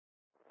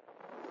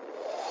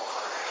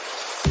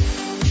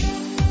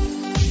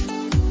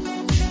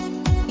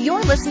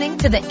listening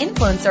to the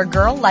Influencer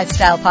Girl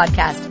Lifestyle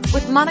Podcast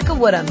with Monica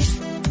Woodhams.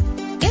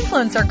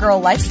 Influencer Girl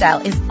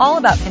Lifestyle is all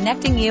about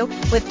connecting you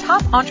with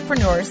top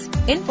entrepreneurs,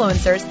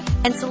 influencers,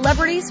 and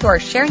celebrities who are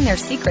sharing their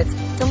secrets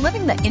to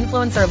living the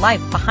influencer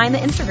life behind the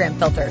Instagram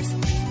filters.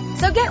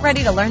 So get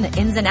ready to learn the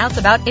ins and outs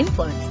about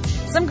influence,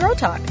 some girl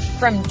talk,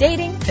 from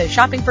dating to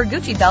shopping for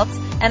Gucci belts,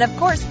 and of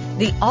course,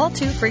 the all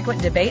too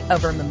frequent debate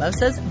over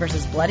mimosas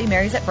versus Bloody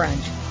Marys at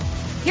brunch.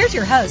 Here's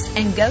your host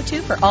and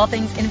go-to for all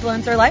things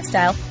influencer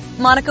lifestyle,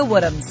 Monica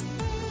Woodhams.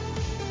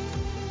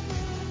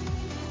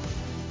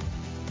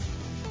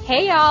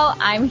 Hey y'all,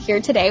 I'm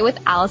here today with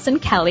Allison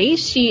Kelley.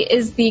 She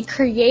is the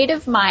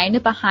creative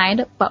mind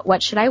behind But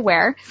What Should I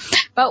Wear?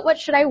 But What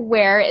Should I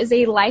Wear is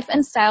a life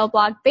and style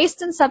blog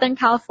based in Southern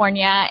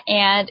California,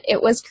 and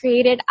it was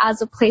created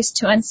as a place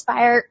to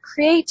inspire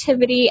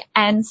creativity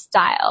and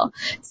style.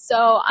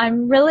 So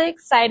I'm really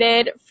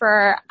excited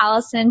for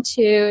Allison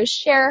to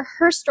share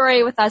her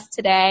story with us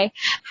today,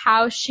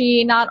 how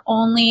she not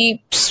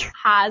only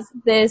has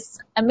this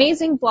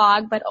amazing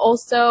blog, but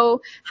also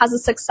has a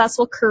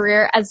successful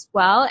career as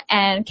well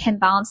and can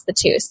balance the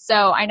two.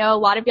 So I know a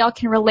lot of y'all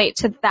can relate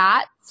to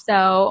that.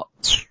 So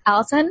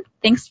Allison,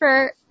 thanks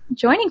for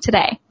joining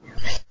today.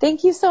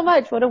 Thank you so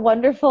much. What a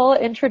wonderful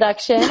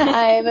introduction.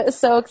 I'm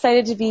so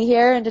excited to be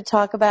here and to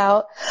talk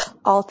about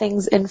all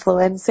things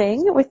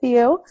influencing with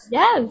you.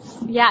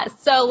 Yes.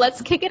 So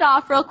let's kick it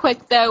off real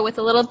quick though with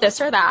a little this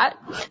or that.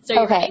 So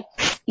you ready?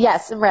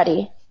 Yes, I'm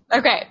ready.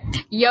 Okay.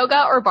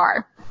 Yoga or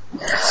bar?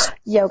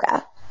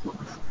 Yoga.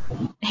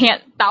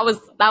 That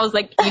was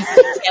like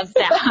easy, hands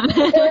down.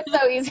 It was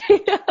so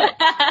easy.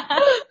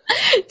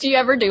 Do you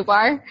ever do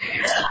bar?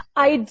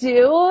 I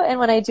do, and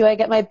when I do, I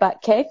get my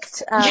butt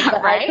kicked.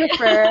 But right?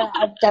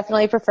 I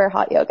definitely prefer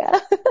hot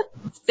yoga.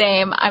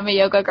 Same. I'm a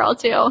yoga girl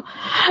too.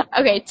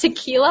 Okay,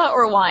 tequila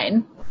or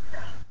wine?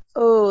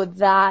 Oh,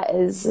 that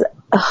is.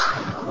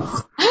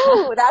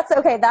 That's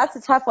okay. That's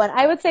a tough one.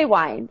 I would say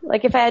wine.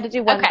 Like if I had to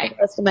do one for the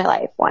rest of my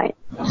life, wine.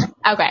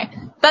 Okay,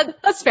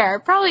 that's fair.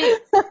 Probably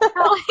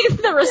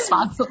the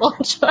responsible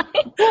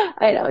choice.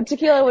 I know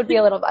tequila would be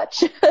a little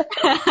much.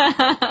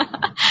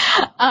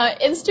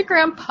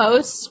 Instagram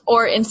posts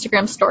or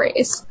Instagram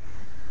stories?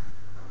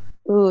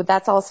 Ooh,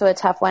 that's also a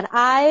tough one.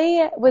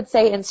 I would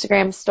say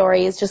Instagram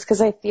stories just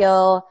because I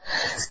feel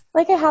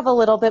like I have a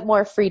little bit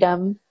more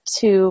freedom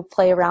to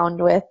play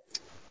around with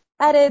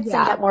edits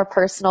and get more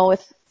personal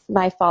with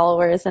my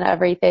followers and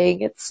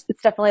everything. It's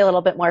definitely a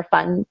little bit more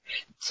fun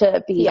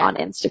to be on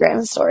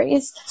Instagram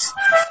stories.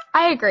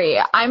 I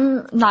agree.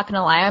 I'm not going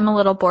to lie. I'm a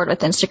little bored with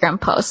Instagram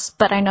posts,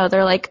 but I know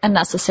they're like a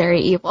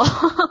necessary evil.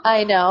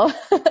 I know.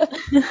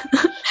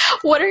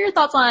 What are your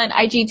thoughts on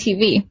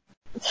IGTV?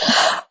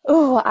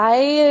 Oh,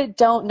 I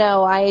don't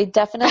know. I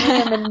definitely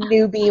am a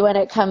newbie when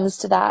it comes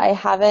to that. I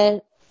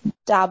haven't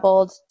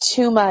dabbled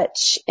too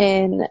much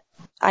in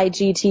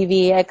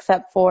IGTV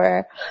except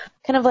for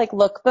kind of like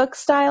lookbook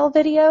style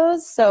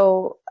videos.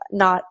 So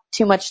not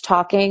too much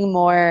talking,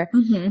 more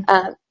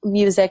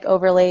music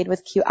overlaid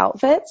with cute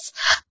outfits.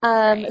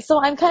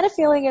 So I'm kind of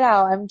feeling it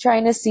out. I'm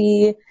trying to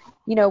see,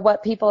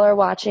 what people are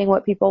watching,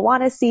 what people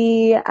want to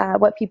see,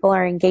 what people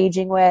are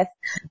engaging with.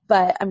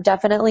 But I'm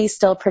definitely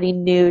still pretty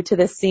new to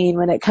the scene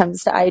when it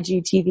comes to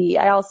IGTV.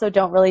 I also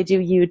don't really do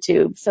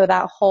YouTube. So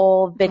that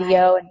whole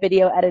video and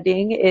video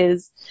editing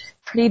is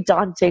pretty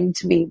daunting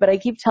to me. But I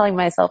keep telling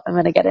myself I'm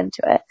going to get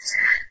into it.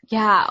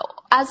 Yeah.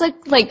 As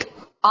like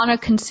on a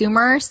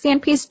consumer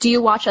standpiece, do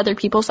you watch other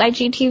people's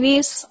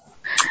IGTVs?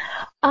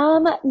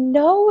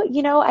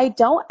 No, I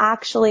don't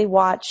actually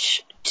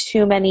watch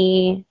too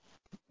many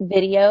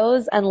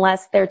videos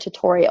unless they're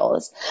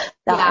tutorials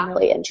that I'm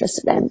really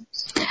interested in.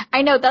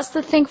 I know that's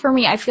the thing for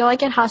me. I feel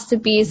like it has to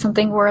be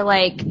something where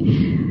like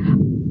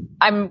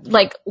I'm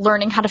like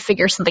learning how to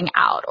figure something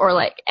out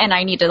and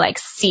I need to like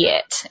see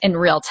it in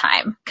real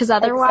time. Cause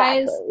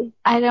otherwise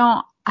I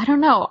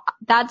don't know.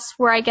 That's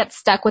where I get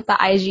stuck with the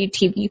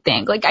IGTV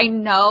thing. Like I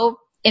know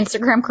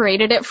Instagram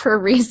created it for a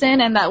reason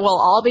and that we'll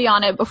all be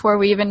on it before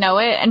we even know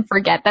it and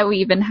forget that we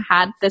even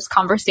had this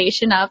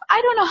conversation of,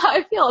 I don't know how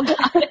I feel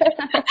about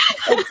it.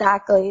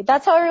 Exactly.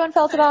 That's how everyone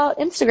felt about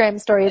Instagram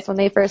stories when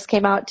they first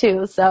came out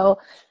too. So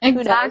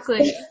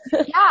exactly.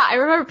 Yeah. I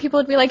remember people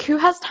would be like, who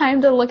has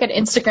time to look at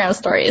Instagram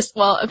stories?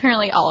 Well,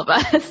 apparently all of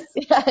us.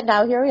 Yeah.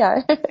 Now here we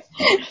are.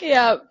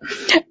 Yeah.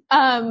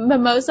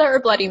 Mimosa or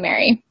Bloody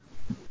Mary?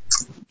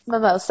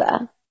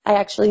 Mimosa. I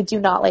actually do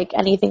not like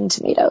anything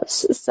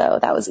tomatoes, so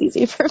that was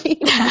easy for me.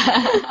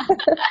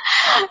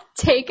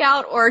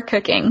 Takeout or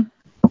cooking?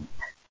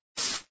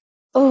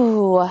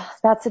 Oh,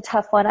 that's a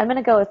tough one. I'm going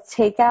to go with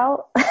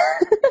takeout.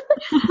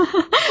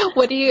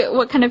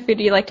 What kind of food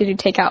do you like to do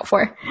takeout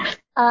for?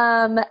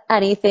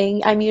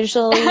 Anything. I'm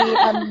usually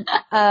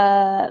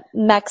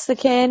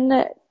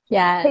Mexican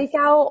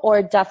takeout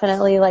or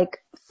definitely like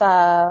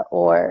pho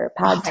or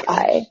pad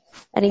thai.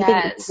 Anything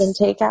that's in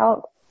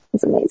takeout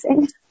is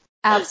amazing.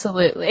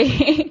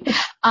 Absolutely.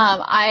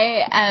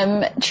 I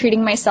am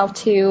treating myself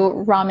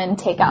to ramen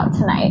takeout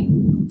tonight.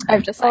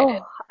 I've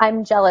decided. Oh,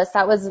 I'm jealous.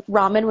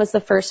 Ramen was the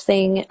first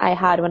thing I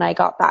had when I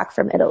got back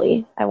from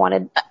Italy. I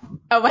wanted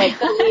Oh, like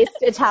the least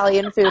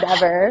Italian food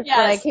ever when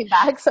I Yes. came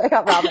back. So I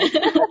got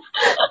ramen.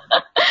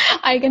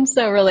 I can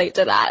so relate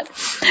to that.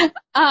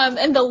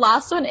 And the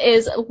last one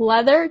is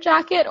leather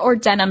jacket or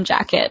denim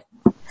jacket.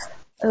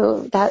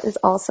 Oh, that is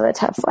also a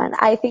tough one.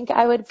 I think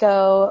I would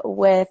go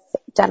with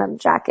denim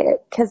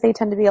jacket because they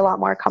tend to be a lot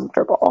more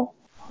comfortable.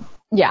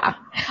 Yeah.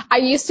 I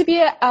used to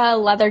be a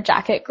leather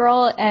jacket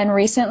girl, and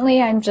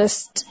recently I'm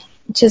just,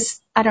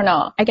 I don't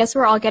know. I guess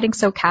we're all getting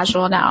so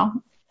casual now.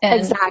 And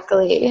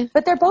Exactly.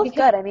 But they're both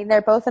good. I mean,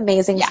 they're both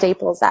amazing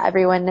staples that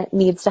everyone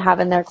needs to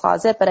have in their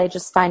closet, but I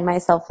just find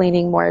myself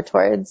leaning more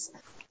towards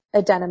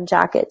a denim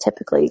jacket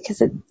typically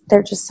because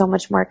they're just so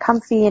much more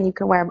comfy and you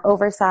can wear them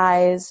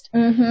oversized.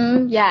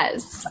 Mm-hmm.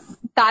 Yes.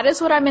 That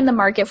is what I'm in the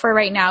market for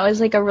right now, is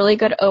like a really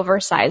good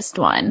oversized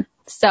one.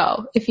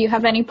 So if you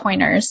have any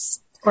pointers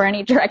or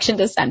any direction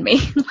to send me,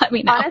 let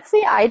me know.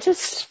 Honestly, I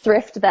just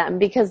thrift them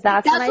because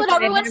that's when what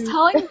everyone's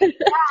telling me.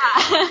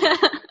 Yeah.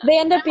 They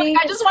end up being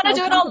I just want to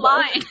do it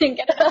online and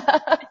get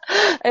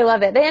it. I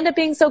love it. They end up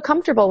being so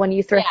comfortable when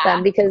you thrift Yeah.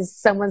 them because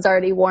someone's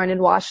already worn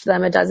and washed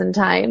them a dozen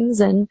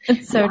times and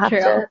It's so you don't have true.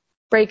 to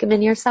break them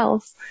in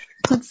yourself.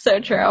 That's so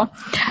true.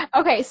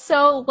 Okay,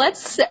 so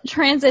let's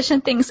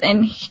transition things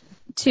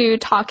into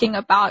talking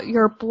about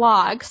your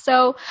blog.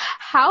 So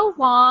how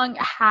long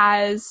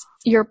has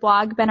your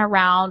blog been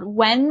around?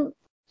 When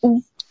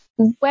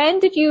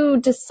did you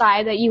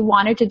decide that you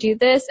wanted to do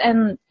this?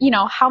 And,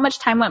 how much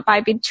time went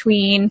by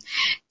between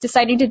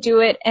deciding to do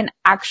it and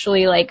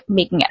actually like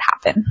making it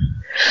happen?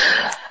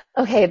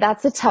 Okay,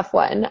 that's a tough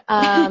one.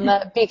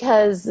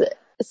 Because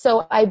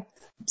I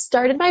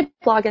started my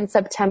blog in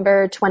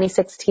September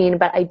 2016,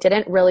 but I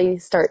didn't really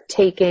start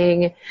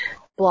taking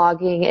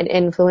blogging and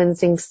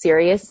influencing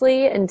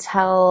seriously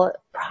until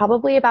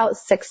probably about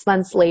 6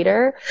 months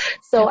later.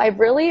 So I've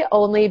really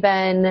only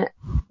been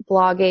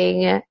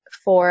blogging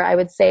for, I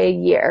would say, a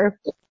year.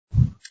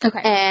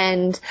 Okay.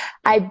 And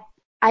I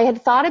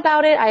had thought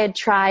about it. I had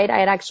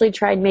actually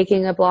tried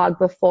making a blog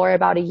before,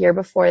 about a year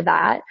before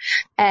that,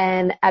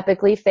 and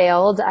epically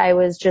failed. I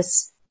was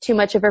just too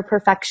much of a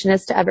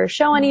perfectionist to ever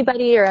show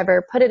anybody or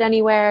ever put it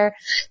anywhere.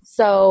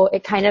 So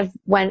it kind of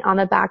went on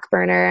the back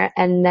burner.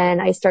 And then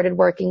I started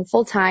working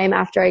full time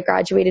after I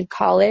graduated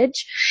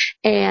college,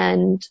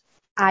 and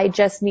I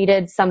just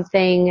needed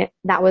something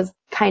that was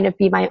kind of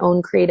be my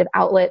own creative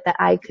outlet that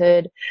I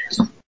could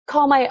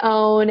call my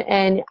own,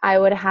 and I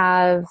would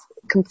have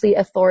complete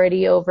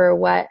authority over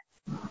what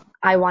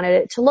I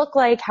wanted it to look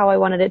like, how I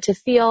wanted it to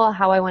feel,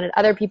 how I wanted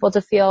other people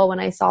to feel when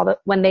they saw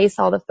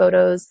the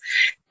photos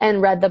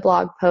and read the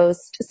blog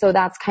post. So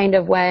that's kind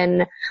of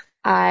when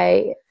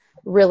I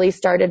really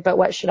started, but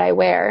what should I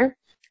wear?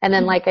 And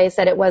then, like I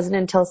said, it wasn't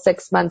until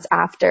 6 months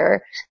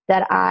after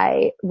that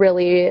I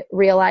really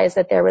realized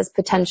that there was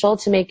potential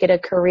to make it a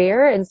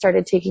career and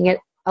started taking it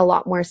a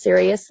lot more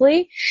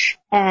seriously.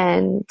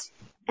 And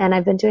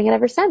I've been doing it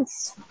ever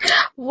since.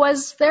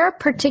 Was there a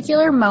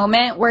particular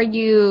moment where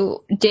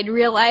you did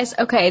realize,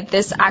 okay,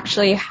 this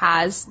actually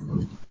has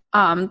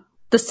the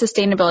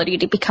sustainability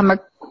to become a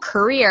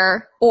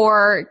career,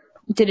 or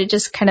did it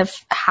just kind of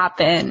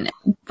happen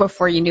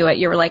before you knew it?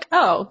 You were like,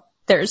 oh,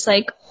 there's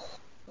like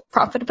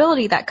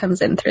profitability that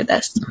comes in through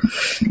this.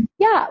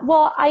 Yeah,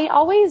 well, I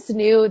always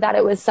knew that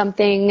it was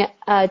something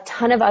a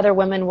ton of other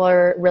women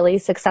were really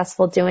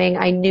successful doing.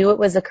 I knew it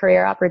was a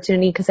career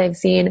opportunity because I've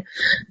seen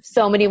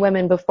so many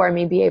women before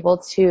me be able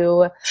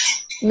to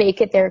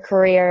make it their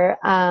career.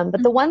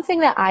 But the one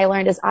thing that I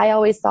learned is I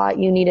always thought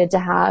you needed to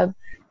have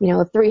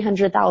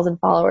 300,000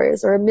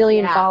 followers or 1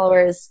 million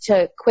followers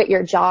to quit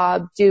your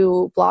job,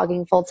 do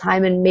blogging full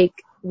time and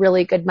make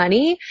really good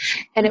money.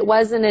 And it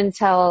wasn't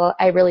until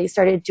I really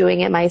started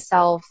doing it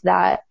myself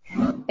that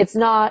it's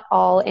not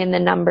all in the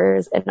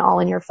numbers and all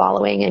in your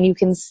following, and you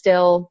can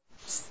still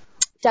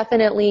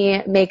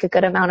definitely make a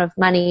good amount of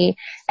money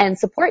and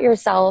support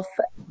yourself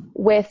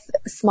with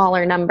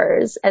smaller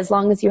numbers. As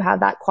long as you have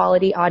that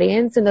quality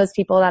audience and those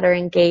people that are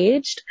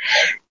engaged,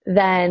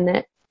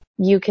 then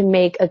you can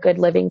make a good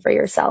living for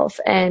yourself.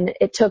 And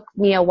it took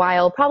me a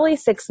while, probably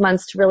 6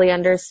 months, to really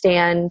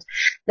understand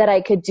that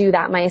I could do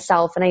that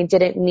myself and I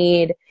didn't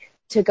need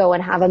to go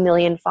and have 1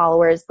 million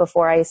followers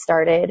before I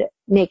started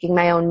making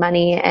my own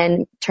money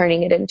and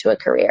turning it into a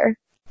career.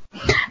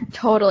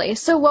 Totally.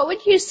 So what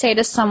would you say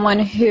to someone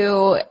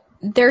who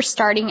they're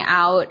starting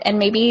out and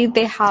maybe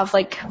they have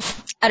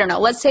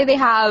let's say they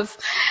have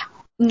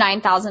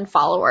 9,000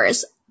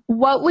 followers.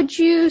 What would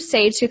you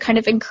say to kind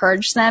of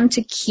encourage them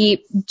to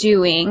keep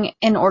doing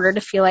in order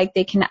to feel like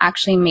they can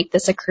actually make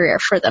this a career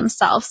for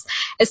themselves,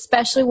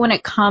 especially when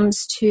it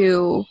comes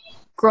to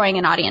growing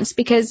an audience?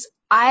 Because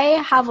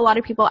I have a lot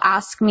of people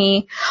ask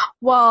me,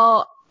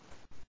 well,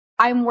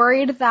 I'm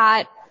worried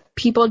that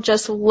people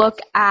just look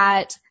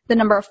at the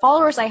number of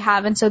followers I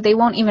have, and so they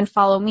won't even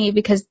follow me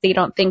because they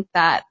don't think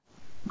that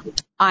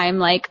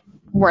I'm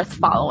worth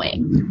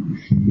following.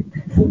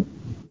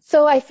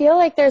 So I feel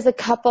like there's a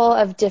couple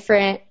of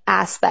different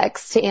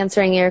aspects to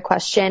answering your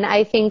question.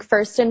 I think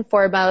first and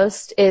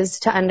foremost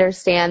is to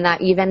understand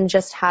that even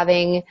just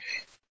having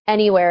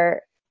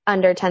anywhere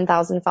under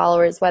 10,000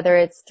 followers, whether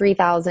it's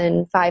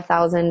 3,000,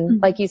 5,000,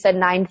 like you said,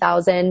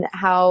 9,000,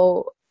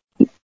 how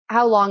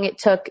long it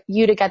took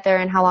you to get there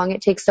and how long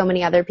it takes so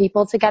many other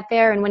people to get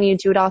there. And when you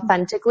do it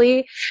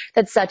authentically,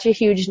 that's such a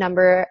huge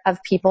number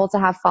of people to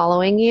have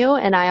following you.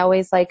 And I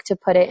always like to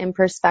put it in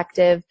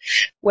perspective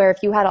where if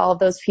you had all of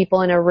those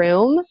people in a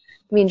room,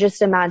 I mean,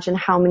 just imagine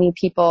how many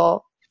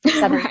people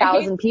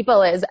 7,000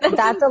 people is.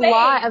 That's a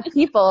lot of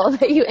people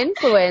that you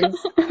influence.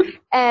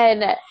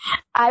 And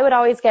I would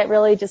always get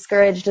really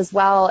discouraged as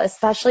well,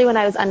 especially when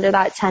I was under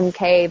that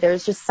 10K.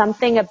 There's just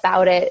something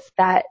about it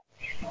that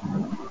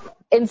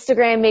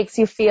Instagram makes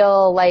you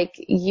feel like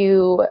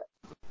you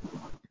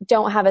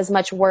don't have as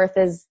much worth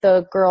as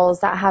the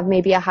girls that have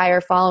maybe a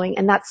higher following.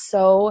 And that's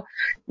so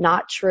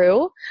not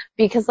true,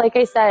 because like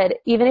I said,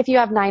 even if you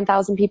have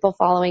 9,000 people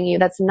following you,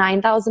 that's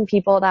 9,000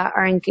 people that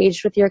are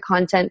engaged with your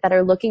content, that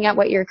are looking at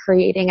what you're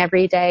creating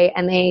every day,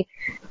 and they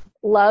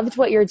loved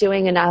what you're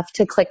doing enough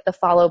to click the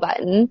follow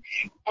button.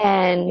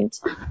 And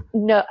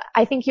no,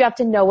 I think you have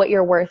to know what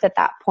you're worth at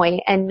that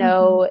point and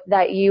know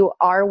that you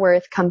are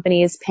worth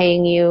companies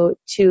paying you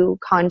to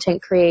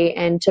content create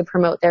and to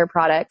promote their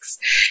products.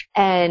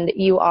 And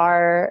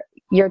your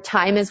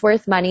time is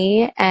worth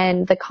money,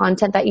 and the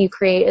content that you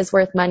create is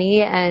worth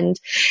money. And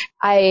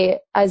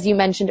as you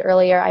mentioned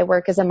earlier, I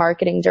work as a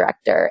marketing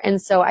director.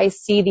 And so I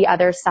see the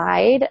other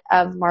side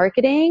of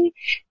marketing.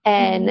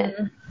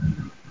 And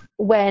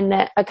when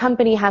a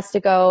company has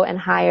to go and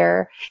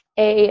hire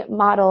a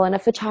model and a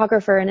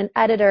photographer and an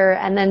editor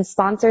and then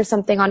sponsor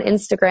something on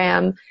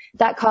Instagram,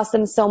 that costs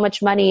them so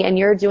much money, and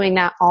you're doing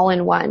that all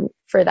in one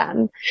for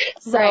them.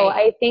 So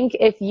I think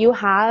if you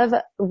have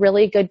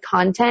really good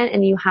content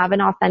and you have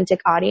an authentic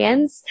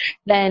audience,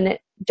 then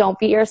don't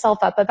beat yourself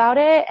up about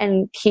it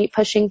and keep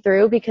pushing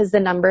through, because the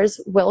numbers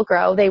will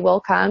grow. They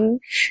will come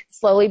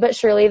slowly, but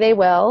surely they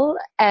will.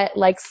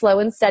 Like slow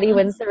and steady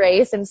wins the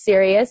race. I'm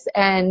serious.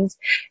 And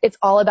it's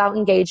all about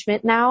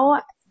engagement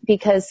now,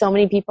 because so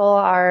many people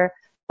are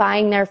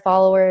buying their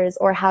followers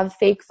or have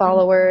fake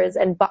followers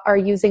and are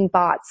using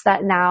bots,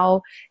 that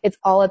now it's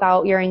all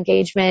about your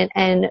engagement.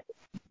 And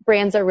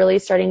brands are really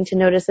starting to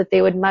notice that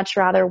they would much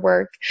rather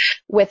work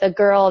with a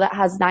girl that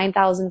has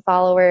 9,000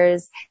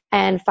 followers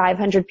and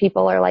 500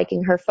 people are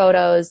liking her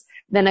photos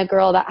than a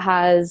girl that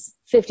has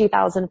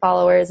 50,000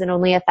 followers and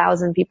only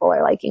 1,000 people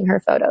are liking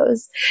her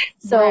photos.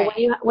 So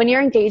when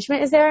your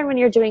engagement is there and when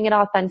you're doing it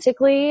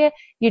authentically,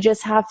 you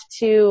just have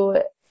to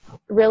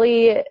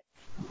really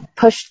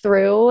push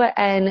through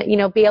and,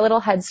 be a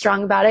little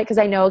headstrong about it. Cause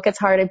I know it gets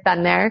hard. I've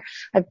been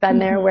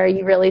there where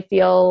you really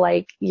feel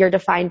like you're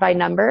defined by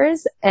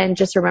numbers, and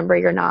just remember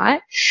you're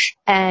not,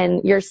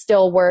 and you're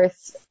still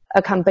worth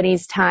a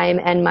company's time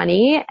and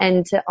money,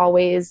 and to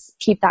always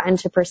keep that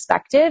into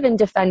perspective and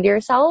defend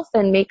yourself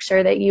and make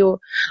sure that you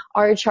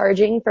are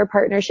charging for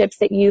partnerships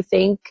that you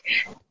think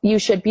you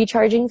should be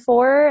charging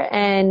for,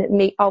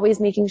 and always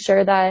making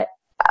sure that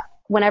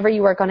whenever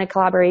you work on a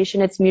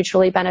collaboration, it's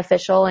mutually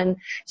beneficial, and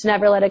to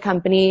never let a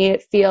company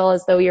feel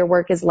as though your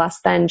work is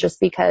less than just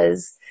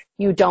because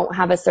you don't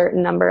have a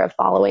certain number of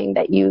following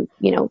that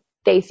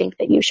they think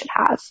that you should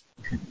have.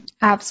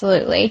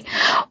 Absolutely.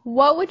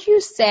 What would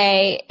you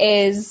say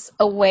is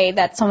a way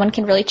that someone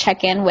can really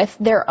check in with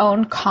their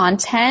own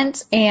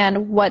content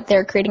and what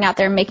they're creating out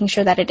there, and making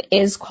sure that it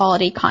is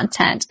quality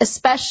content,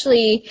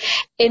 especially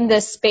in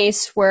this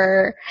space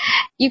where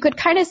you could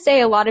kind of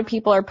say a lot of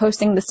people are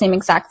posting the same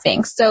exact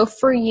thing? So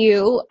for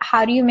you,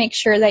 how do you make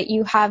sure that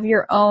you have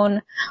your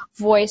own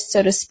voice,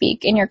 so to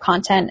speak, in your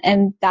content,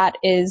 and that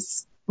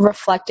is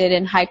reflected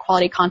in high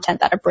quality content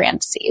that a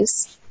brand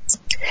sees?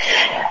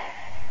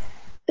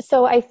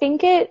 So I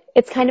think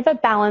it's kind of a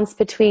balance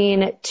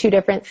between two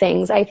different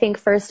things. I think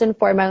first and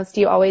foremost,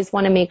 you always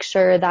want to make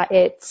sure that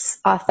it's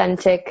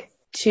authentic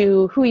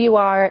to who you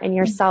are and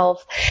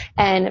yourself.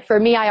 And for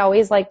me, I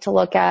always like to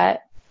look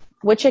at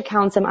which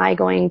accounts am I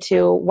going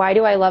to? Why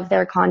do I love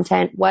their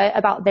content? What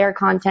about their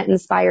content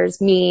inspires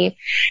me?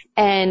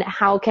 And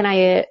how can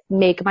I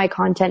make my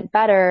content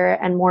better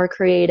and more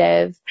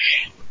creative,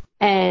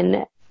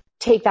 and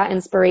take that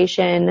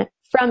inspiration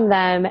from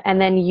them and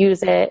then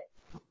use it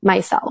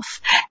myself?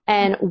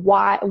 And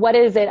what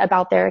is it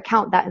about their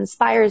account that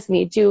inspires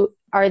me?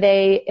 Are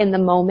they in the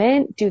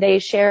moment? Do they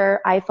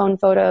share iPhone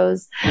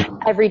photos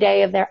every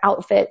day of their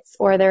outfits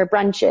or their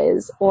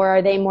brunches? Or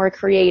are they more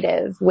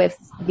creative with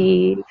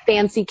the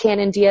fancy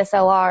Canon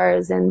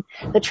DSLRs and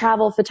the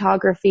travel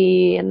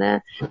photography and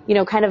the,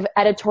 kind of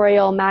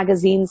editorial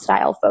magazine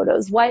style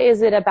photos? What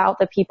is it about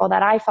the people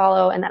that I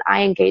follow and that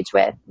I engage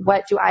with?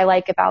 What do I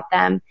like about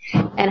them?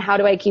 And how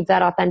do I keep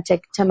that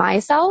authentic to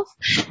myself?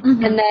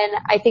 And then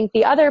I think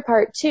the other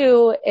part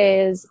too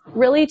is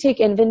really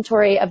take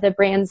inventory of the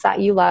brands that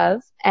you love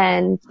love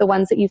and the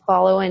ones that you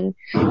follow, and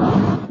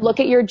look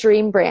at your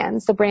dream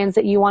brands, the brands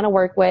that you want to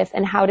work with,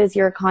 and how does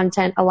your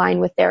content align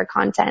with their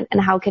content, and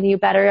how can you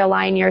better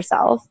align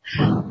yourself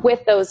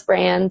with those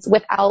brands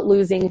without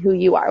losing who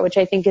you are, which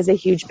I think is a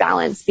huge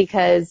balance,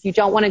 because you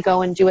don't want to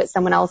go and do what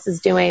someone else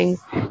is doing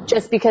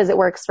just because it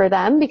works for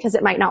them, because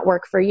it might not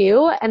work for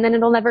you, and then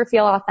it'll never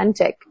feel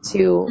authentic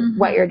to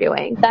what you're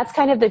doing. That's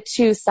kind of the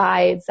two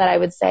sides that I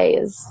would say,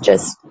 is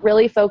just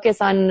really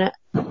focus on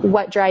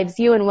what drives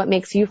you and what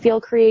makes you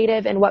feel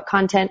creative and what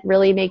content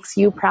really makes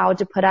you proud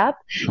to put up.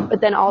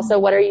 But then also,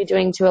 what are you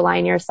doing to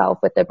align yourself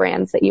with the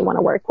brands that you want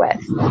to work with?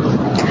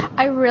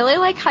 I really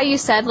like how you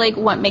said, like,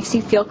 what makes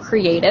you feel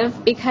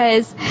creative,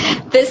 because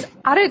this,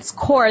 at its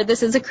core,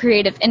 this is a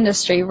creative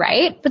industry,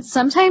 right? But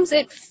sometimes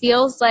it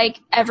feels like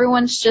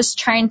everyone's just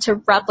trying to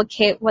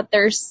replicate what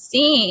they're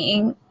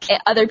seeing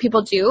other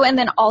people do, and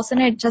then all of a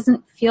sudden it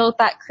doesn't feel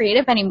that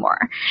creative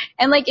anymore.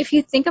 And, like, if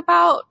you think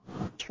about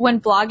when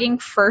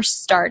blogging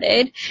first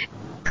started,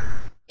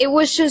 it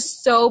was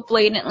just so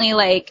blatantly,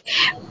 like,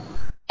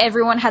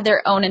 everyone had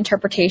their own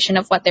interpretation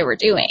of what they were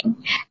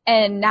doing.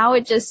 And now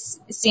it just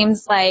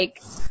seems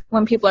like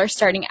when people are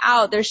starting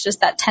out, there's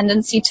just that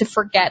tendency to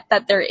forget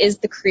that there is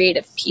the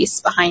creative piece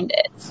behind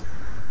it.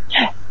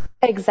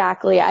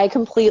 Exactly. I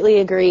completely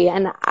agree.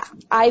 And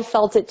I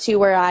felt it too,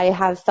 where I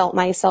have felt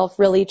myself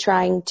really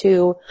trying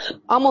to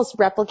almost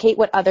replicate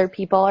what other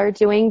people are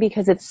doing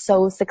because it's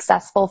so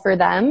successful for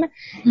them.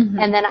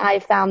 And then I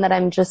found that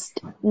I'm just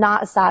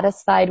not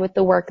satisfied with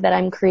the work that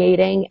I'm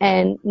creating,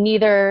 and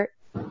neither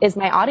is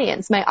my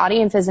audience. My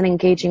audience isn't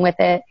engaging with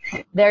it.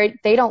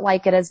 They don't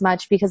like it as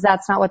much because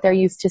that's not what they're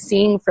used to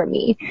seeing from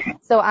me.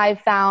 So I've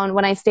found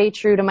when I stay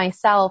true to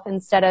myself,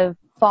 instead of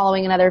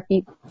following in other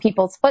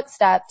people's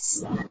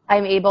footsteps,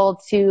 I'm able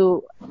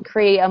to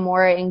create a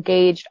more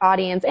engaged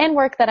audience and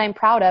work that I'm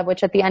proud of,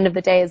 which at the end of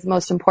the day is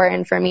most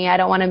important for me. I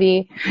don't want to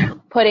be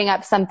putting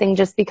up something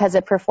just because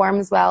it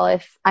performs well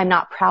if I'm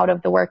not proud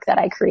of the work that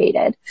I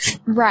created.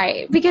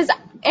 Right. Because,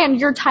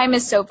 and your time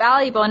is so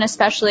valuable, and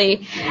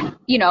especially,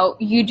 you know,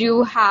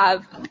 you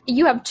have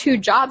two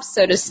jobs,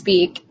 so to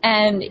speak,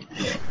 and,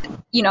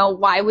 you know,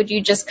 why would you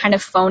just kind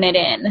of phone it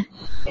in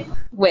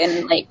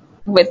when, like,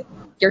 with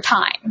your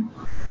time?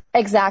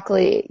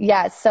 Exactly.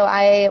 Yes. So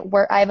I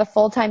have a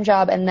full-time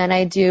job, and then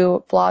I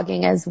do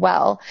blogging as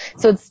well.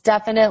 So it's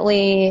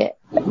definitely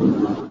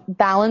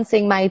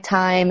balancing my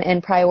time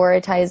and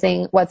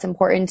prioritizing what's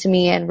important to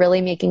me, and really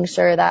making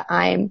sure that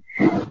I'm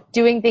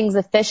doing things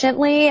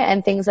efficiently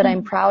and things that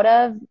I'm proud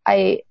of.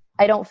 I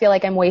don't feel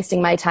like I'm wasting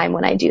my time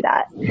when I do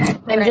that.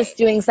 I'm just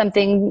doing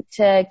something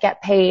to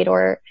get paid,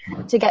 or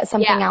to get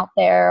something out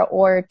there,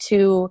 or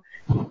to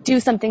do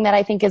something that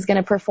I think is going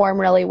to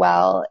perform really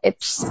well.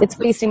 It's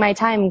wasting my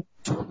time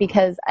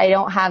because I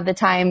don't have the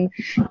time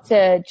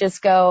to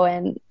just go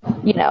and,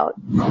 you know,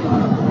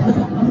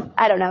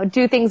 I don't know,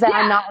 do things that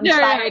I'm not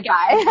inspired by.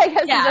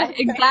 I guess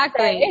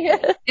exactly.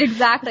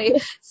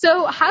 Exactly.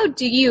 So how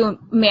do you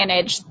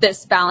manage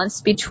this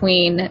balance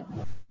between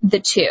the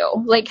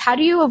two? Like, how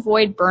do you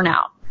avoid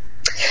burnout?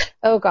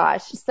 Oh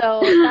gosh.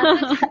 So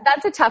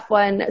that's a tough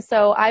one.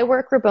 So I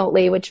work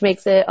remotely, which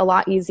makes it a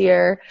lot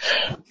easier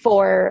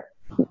for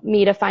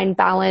me to find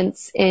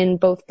balance in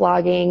both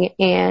blogging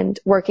and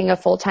working a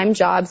full-time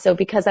job. So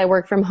because I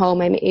work from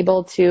home, I'm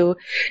able to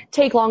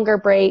take longer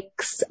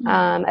breaks,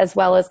 as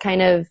well as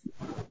kind of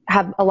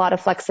have a lot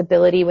of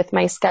flexibility with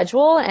my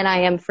schedule. And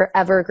I am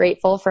forever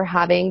grateful for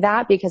having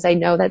that, because I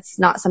know that's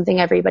not something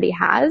everybody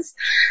has.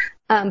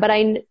 But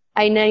I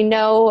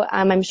know,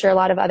 I'm sure a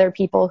lot of other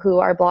people who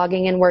are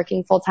blogging and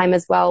working full time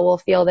as well will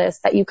feel this,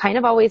 that you kind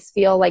of always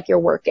feel like you're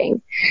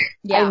working.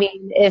 Yeah. I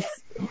mean,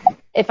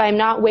 if I'm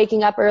not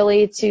waking up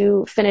early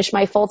to finish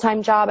my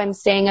full-time job, I'm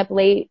staying up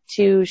late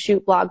to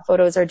shoot blog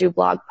photos or do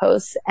blog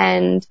posts.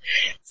 And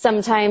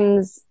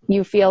sometimes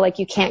you feel like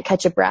you can't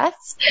catch a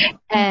breath.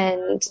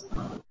 And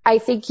I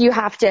think you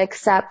have to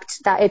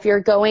accept that if you're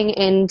going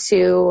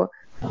into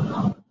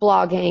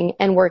blogging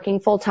and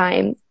working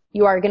full-time,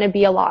 you are going to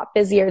be a lot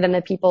busier than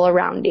the people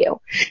around you.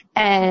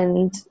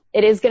 And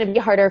it is going to be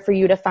harder for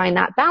you to find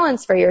that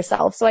balance for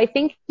yourself. So I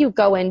think you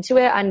go into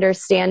it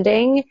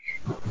understanding,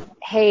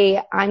 hey,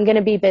 I'm going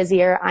to be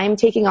busier. I'm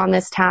taking on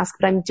this task,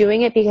 but I'm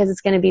doing it because it's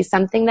going to be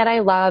something that I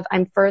love.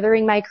 I'm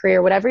furthering my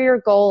career, whatever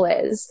your goal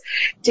is.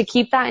 To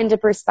keep that into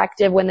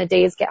perspective when the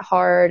days get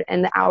hard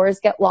and the hours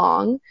get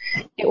long,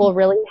 it will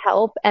really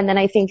help. And then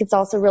I think it's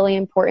also really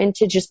important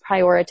to just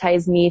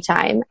prioritize me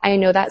time. I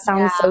know that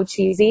sounds so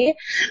cheesy,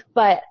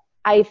 but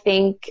I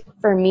think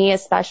for me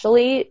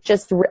especially,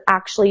 just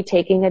actually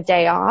taking a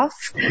day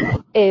off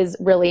is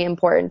really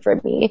important for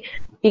me,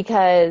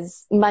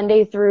 because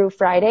Monday through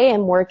Friday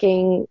I'm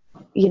working,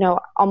 you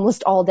know,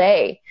 almost all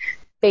day,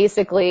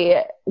 basically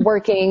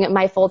working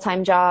my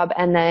full-time job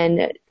and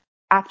then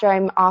after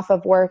I'm off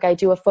of work, I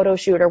do a photo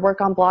shoot or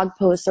work on blog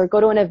posts or go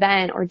to an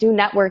event or do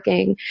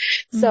networking.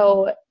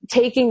 So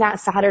taking that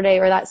Saturday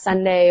or that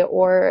Sunday,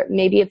 or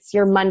maybe it's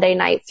your Monday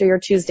nights or your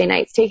Tuesday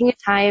nights, taking a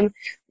time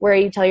where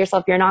you tell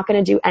yourself you're not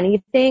going to do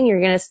anything.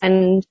 You're going to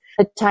spend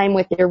the time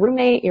with your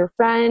roommate, your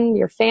friend,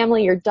 your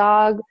family, your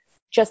dog,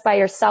 just by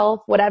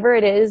yourself, whatever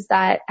it is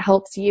that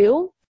helps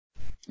you.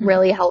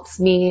 Really helps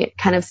me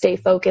kind of stay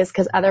focused,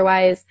 because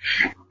otherwise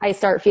I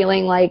start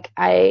feeling like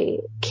I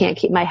can't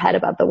keep my head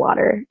above the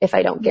water if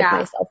I don't give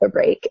myself a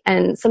break.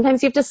 And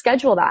sometimes you have to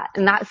schedule that.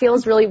 And that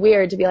feels really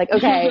weird to be like,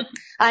 okay,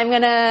 I'm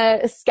going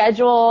to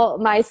schedule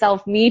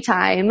myself me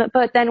time.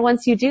 But then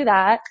once you do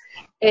that,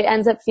 it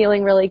ends up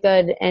feeling really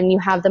good, and you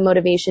have the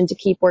motivation to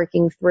keep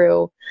working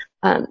through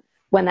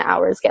when the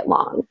hours get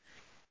long.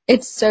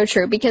 It's so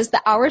true, because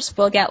the hours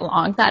will get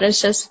long. That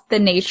is just the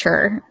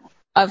nature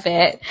of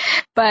it.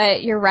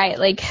 But you're right,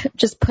 like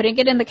just putting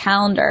it in the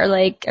calendar,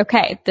 like,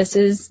 okay, this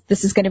is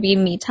going to be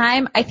me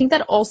time. I think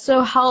that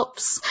also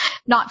helps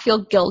not feel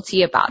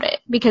guilty about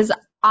it, because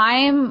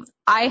I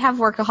have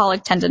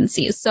workaholic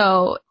tendencies.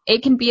 So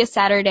it can be a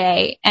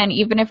Saturday, and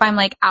even if I'm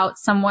like out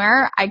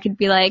somewhere, I could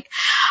be like,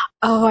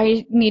 oh,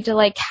 I need to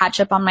like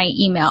catch up on my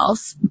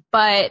emails.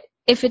 But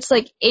if it's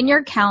like in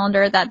your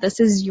calendar that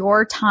this is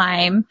your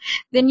time,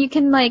 then you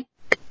can like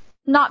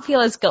not feel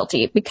as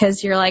guilty,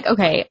 because you're like,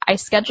 okay, I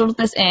scheduled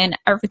this in,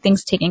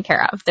 everything's taken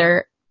care of.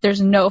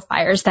 There's no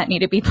fires that need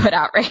to be put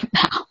out right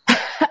now.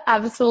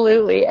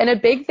 Absolutely. And a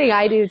big thing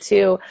I do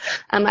too,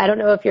 I don't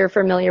know if you're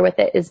familiar with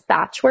it, is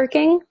batch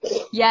working.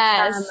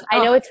 Yes.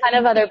 I know a ton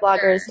of other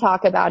bloggers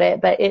talk about it,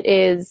 but it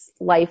is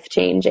life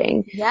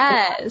changing.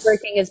 Yes. Batch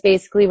working is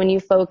basically when you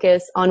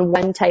focus on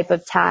one type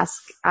of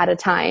task at a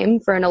time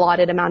for an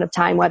allotted amount of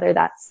time, whether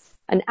that's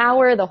an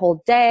hour, the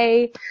whole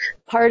day,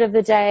 part of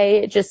the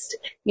day. Just,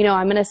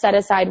 I'm going to set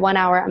aside 1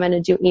 hour. I'm going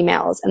to do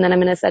emails, and then I'm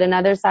going to set an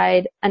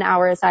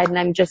hour aside, and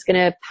I'm just going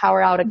to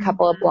power out a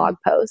couple of blog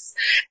posts.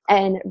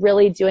 And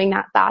really doing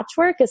that batch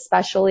work,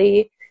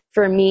 especially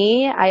for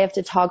me, I have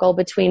to toggle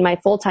between my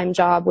full-time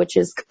job, which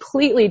is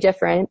completely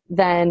different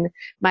than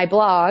my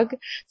blog.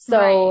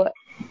 So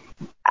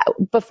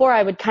before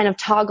I would kind of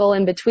toggle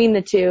in between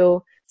the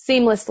two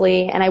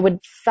seamlessly, and I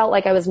felt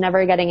like I was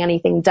never getting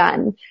anything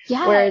done.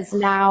 Yes. Whereas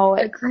now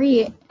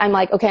Agree. I'm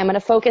like, okay, I'm going to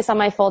focus on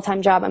my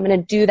full-time job. I'm going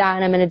to do that,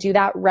 and I'm going to do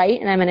that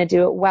right, and I'm going to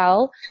do it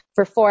well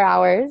for 4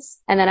 hours.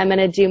 And then I'm going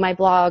to do my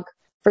blog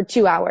for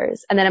 2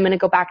 hours, and then I'm going to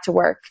go back to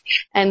work.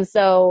 And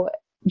so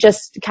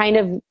just kind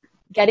of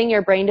getting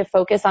your brain to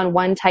focus on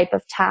one type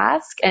of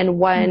task and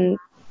one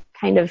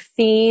kind of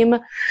theme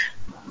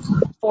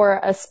for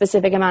a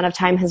specific amount of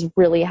time has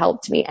really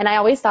helped me. And I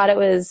always thought it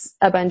was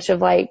a bunch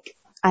of like,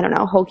 I don't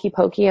know, hokey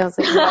pokey. I was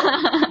like,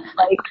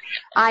 like,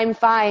 I'm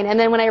fine. And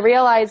then when I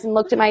realized and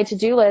looked at my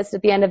to-do list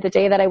at the end of the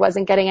day that I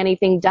wasn't getting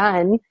anything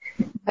done,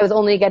 I was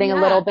only getting a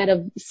little bit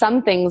of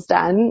some things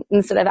done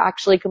instead of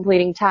actually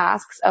completing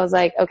tasks. I was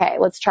like, okay,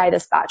 let's try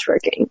this batch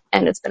working.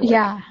 And it's been working.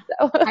 Yeah,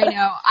 So. I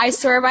know. I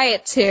swear by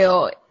it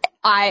too.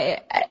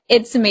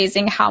 It's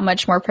amazing how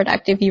much more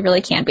productive you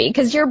really can be,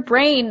 because your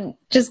brain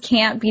just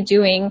can't be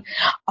doing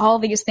all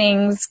these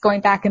things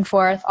going back and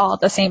forth all at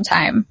the same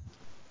time.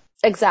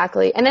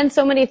 Exactly. And then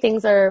so many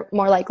things are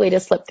more likely to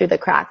slip through the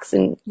cracks,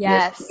 and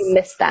you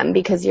miss them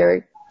because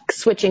you're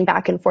switching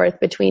back and forth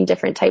between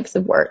different types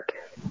of work.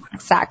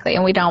 Exactly.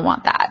 And we don't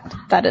want that.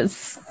 That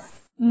is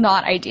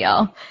not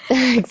ideal.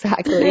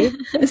 Exactly.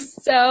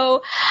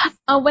 So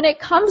when it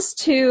comes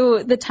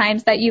to the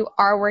times that you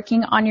are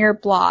working on your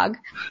blog,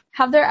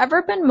 have there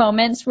ever been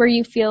moments where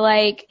you feel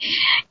like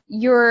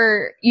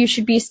you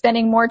should be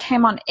spending more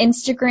time on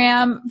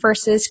Instagram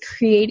versus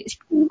creating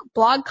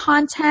blog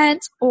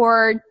content?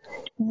 Or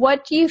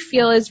what do you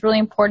feel is really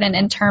important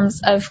in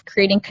terms of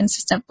creating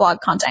consistent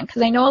blog content?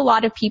 Because I know a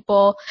lot of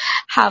people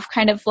have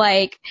kind of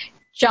like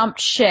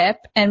jumped ship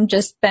and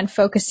just been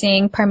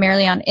focusing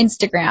primarily on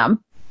Instagram.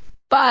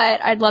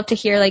 But I'd love to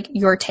hear like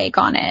your take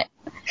on it.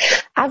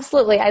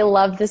 Absolutely. I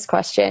love this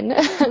question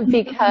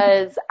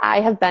because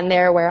I have been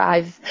there where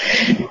I've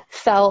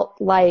felt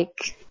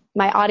like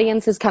my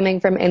audience is coming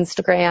from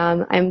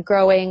Instagram. I'm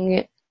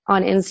growing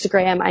on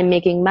Instagram. I'm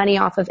making money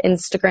off of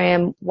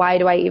Instagram. Why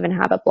do I even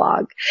have a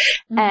blog?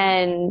 Mm-hmm.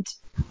 And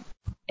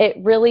it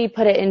really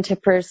put it into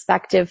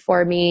perspective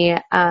for me.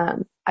 I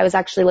was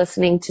actually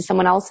listening to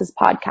someone else's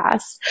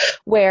podcast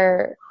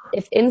where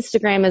if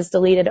Instagram is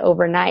deleted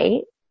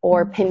overnight,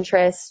 or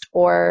Pinterest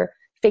or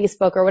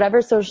Facebook or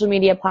whatever social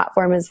media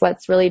platform is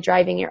what's really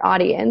driving your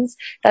audience,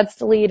 that's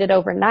deleted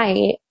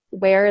overnight,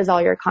 where is all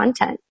your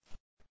content?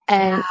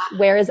 And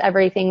where is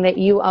everything that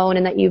you own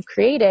and that you've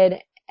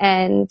created?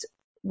 And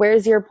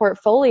where's your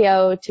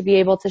portfolio to be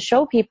able to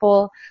show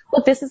people,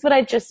 look, this is what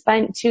I just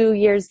spent 2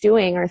 years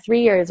doing, or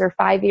 3 years or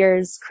 5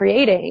 years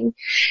creating.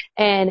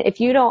 And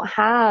if you don't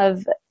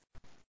have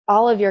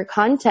all of your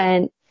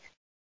content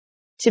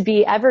to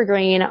be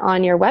evergreen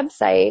on your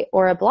website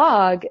or a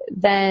blog,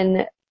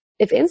 then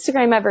if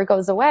Instagram ever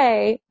goes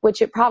away,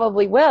 which it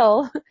probably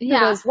will, who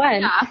knows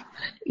when,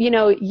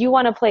 you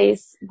want a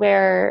place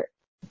where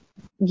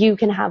you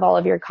can have all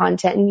of your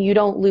content and you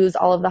don't lose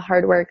all of the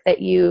hard work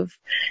that you've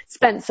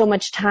spent so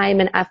much time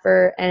and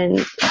effort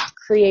and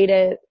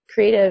creative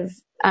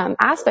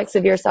aspects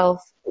of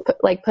yourself,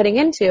 like putting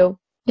into.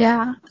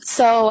 Yeah.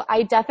 So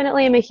I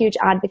definitely am a huge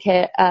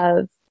advocate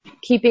of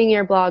keeping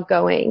your blog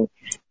going.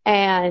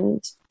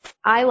 And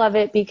I love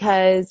it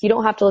because you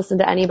don't have to listen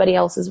to anybody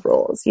else's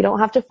rules. You don't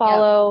have to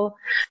follow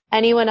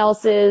anyone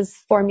else's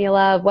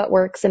formula of what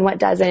works and what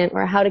doesn't,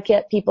 or how to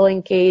get people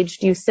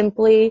engaged. You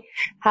simply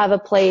have a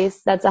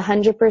place that's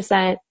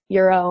 100%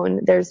 your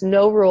own. There's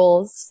no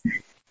rules,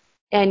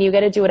 and you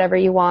get to do whatever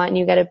you want, and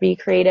you get to be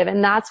creative.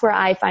 And that's where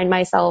I find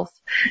myself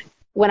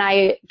when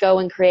I go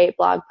and create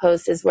blog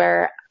posts, is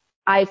where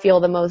I feel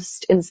the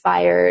most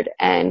inspired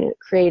and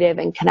creative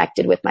and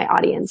connected with my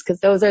audience, because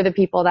those are the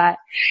people that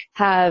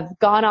have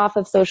gone off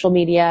of social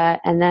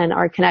media and then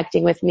are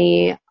connecting with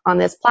me on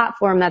this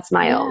platform that's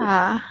my own.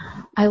 Yeah,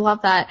 I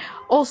love that.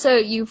 Also,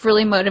 you've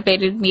really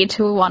motivated me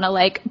to want to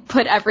like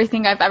put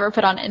everything I've ever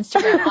put on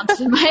Instagram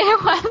onto my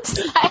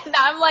website.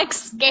 Now I'm like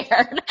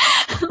scared.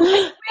 I'm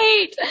like,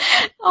 wait,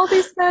 all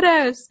these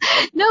photos.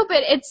 No,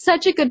 but it's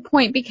such a good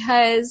point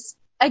because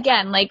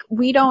again, like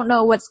we don't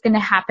know what's going to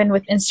happen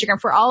with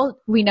Instagram. For all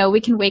we know,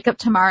 we can wake up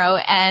tomorrow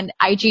and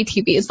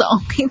IGTV is the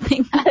only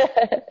thing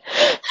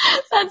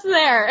that's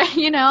there.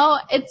 You know,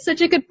 it's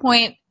such a good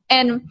point.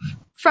 And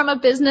from a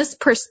business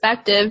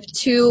perspective,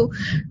 to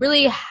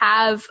really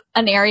have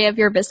an area of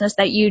your business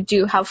that you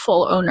do have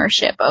full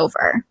ownership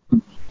over.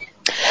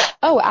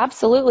 Oh,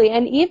 absolutely.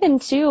 And even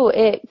too,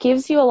 it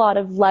gives you a lot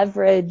of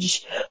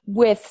leverage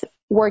with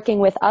working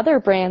with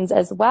other brands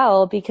as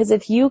well, because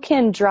if you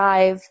can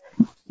drive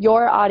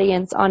your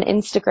audience on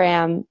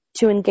Instagram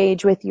to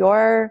engage with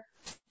your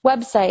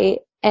website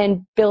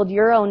and build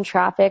your own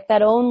traffic, that's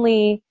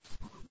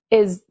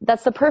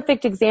the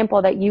perfect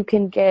example that you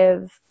can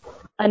give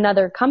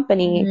another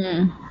company,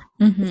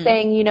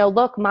 saying, you know,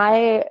 look,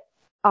 my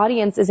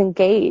audience is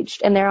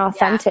engaged and they're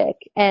authentic,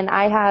 and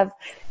I have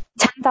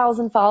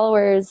 10,000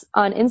 followers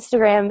on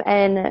Instagram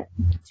and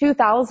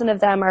 2,000 of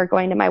them are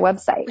going to my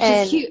website. Which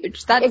is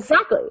huge. That's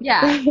exactly.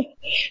 Yeah.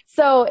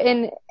 So,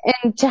 and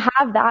to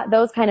have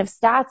those kind of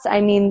stats,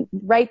 I mean,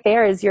 right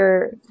there is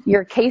your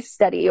case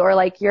study, or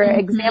like your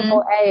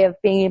example A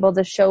of being able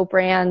to show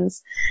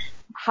brands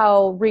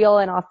how real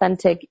and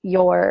authentic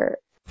your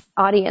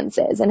audience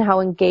is and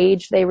how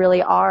engaged they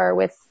really are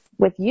with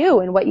you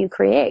and what you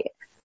create.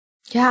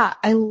 Yeah,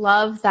 I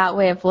love that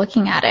way of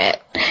looking at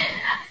it.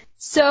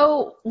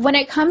 So when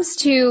it comes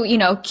to, you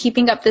know,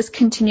 keeping up this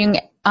continuing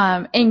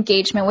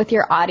engagement with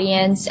your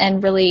audience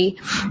and really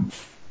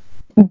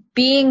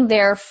being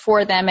there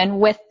for them and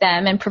with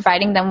them and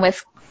providing them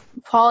with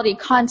quality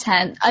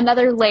content,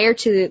 another layer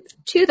to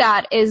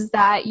that is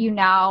that you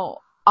now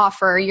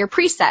offer your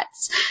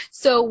presets.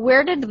 So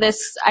where did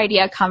this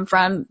idea come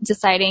from,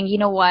 deciding, you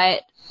know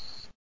what,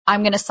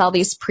 I'm going to sell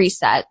these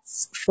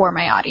presets for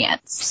my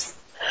audience?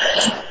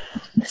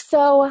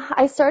 So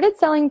I started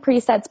selling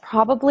presets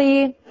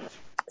probably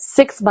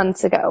 6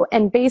 months ago.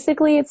 And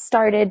basically it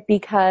started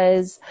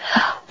because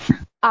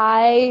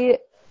I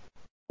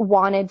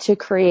wanted to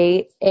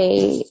create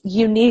a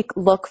unique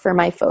look for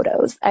my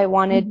photos. I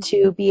wanted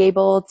to be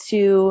able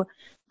to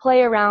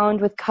play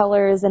around with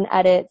colors and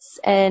edits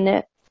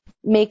and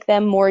make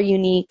them more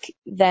unique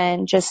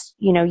than just,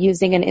 you know,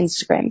 using an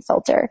Instagram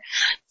filter.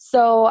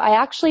 So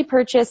I actually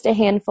purchased a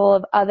handful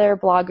of other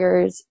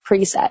bloggers'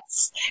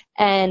 presets.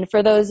 And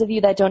for those of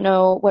you that don't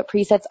know what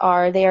presets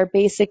are, they are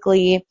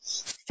basically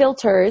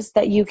filters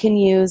that you can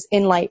use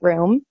in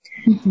Lightroom.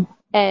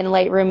 And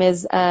Lightroom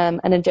is an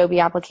Adobe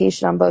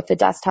application on both the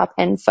desktop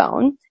and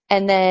phone.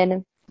 And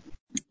then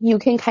you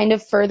can kind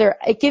of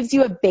it gives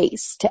you a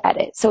base to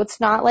edit. So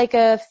it's not like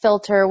a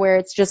filter where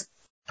it's just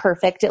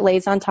perfect. It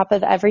lays on top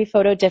of every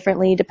photo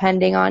differently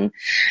depending on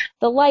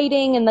the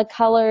lighting and the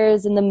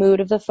colors and the mood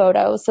of the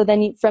photo. So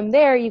then from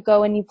there you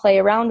go and you play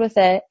around with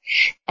it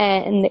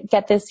and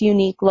get this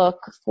unique look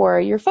for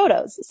your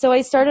photos. So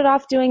I started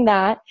off doing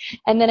that,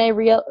 and then I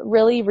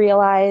really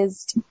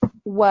realized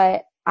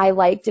what I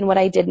liked and what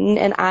I didn't,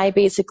 and I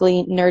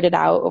basically nerded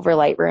out over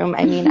Lightroom.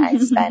 I mean, I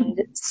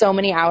spend so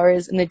many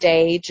hours in the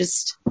day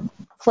just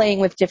playing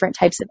with different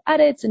types of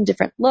edits and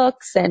different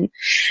looks and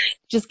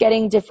just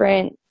getting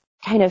different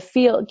kind of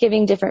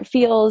giving different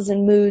feels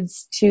and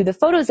moods to the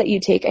photos that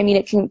you take. I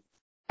mean,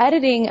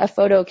 editing a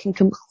photo can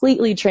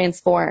completely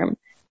transform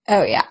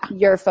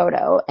your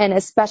photo, and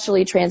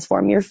especially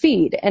transform your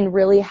feed, and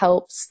really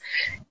helps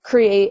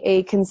create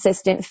a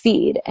consistent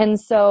feed. And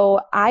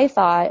so I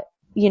thought,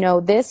 you know,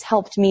 this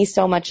helped me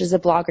so much as a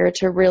blogger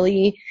to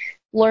really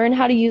learn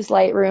how to use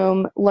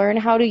Lightroom, learn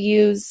how to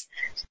use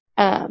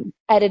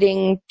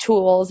editing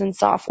tools and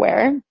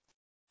software.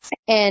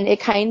 And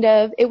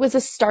it was a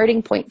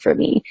starting point for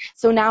me.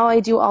 So now I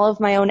do all of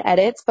my own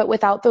edits, but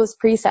without those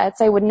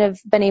presets, I wouldn't have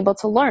been able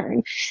to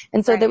learn.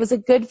 And so that was a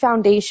good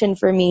foundation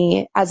for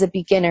me as a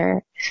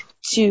beginner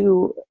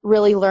to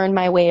really learn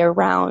my way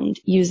around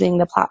using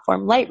the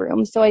platform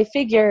Lightroom. So I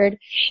figured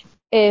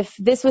if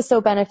this was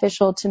so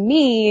beneficial to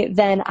me,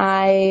 then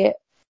I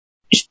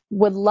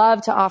would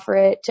love to offer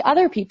it to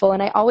other people.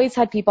 And I always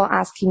had people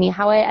asking me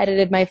how I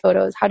edited my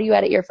photos. How do you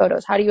edit your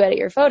photos? How do you edit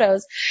your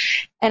photos?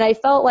 And I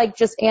felt like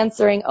just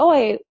answering, oh,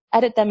 I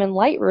edit them in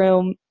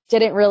Lightroom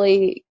didn't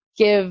really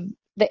give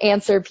the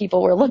answer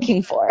people were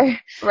looking for.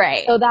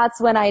 Right. So that's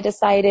when I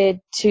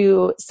decided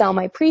to sell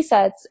my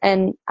presets,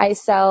 and I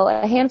sell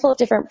a handful of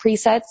different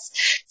presets.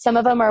 Some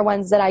of them are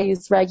ones that I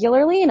use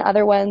regularly, and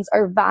other ones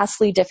are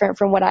vastly different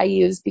from what I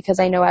use because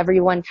I know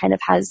everyone kind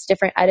of has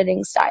different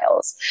editing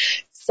styles.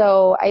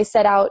 So I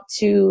set out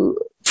to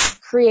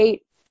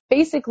create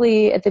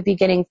basically at the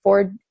beginning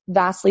 4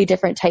 vastly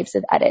different types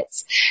of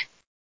edits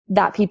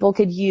that people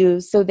could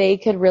use so they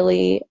could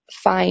really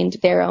find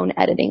their own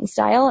editing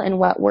style and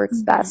what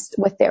works best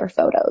with their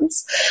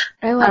photos.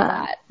 I love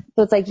that.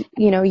 So it's like,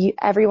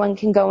 everyone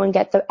can go and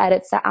get the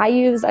edits that I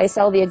use.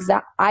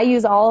 I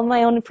use all of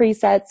my own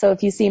presets. So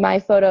if you see my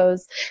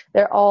photos,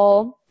 they're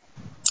all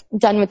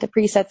done with the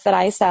presets that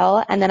I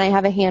sell. And then I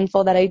have a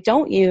handful that I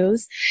don't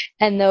use.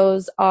 And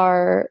those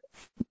are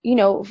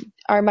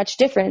much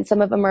different.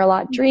 Some of them are a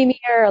lot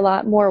dreamier, a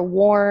lot more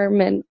warm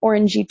and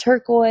orangey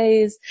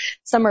turquoise.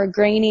 Some are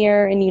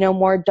grainier and,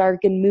 more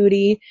dark and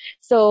moody.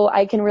 So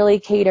I can really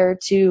cater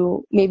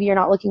to, maybe you're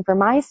not looking for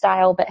my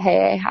style, but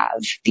hey, I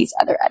have these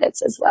other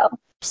edits as well.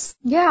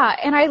 Yeah.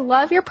 And I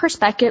love your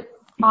perspective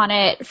on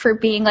it for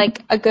being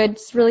like a good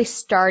really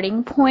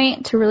starting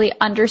point to really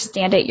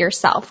understand it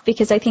yourself,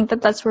 because I think that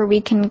that's where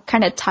we can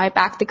kind of tie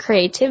back the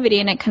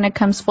creativity, and it kind of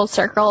comes full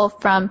circle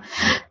from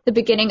the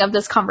beginning of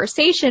this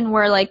conversation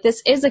where like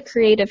this is a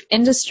creative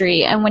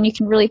industry, and when you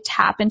can really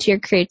tap into your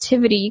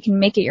creativity, you can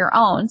make it your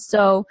own.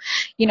 So,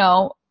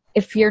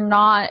 if you're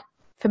not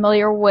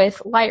familiar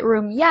with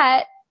Lightroom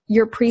yet,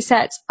 your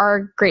presets are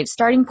a great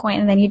starting point,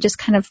 and then you just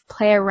kind of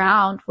play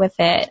around with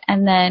it,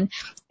 and then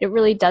it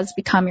really does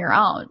become your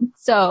own.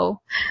 So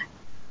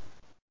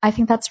I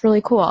think that's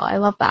really cool. I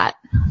love that.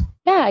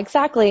 Yeah,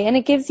 exactly. And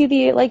it gives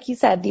you like you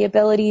said, the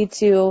ability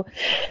to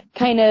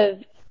kind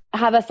of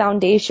have a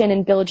foundation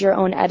and build your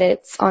own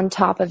edits on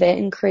top of it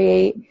and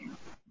create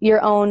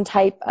your own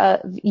type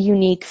of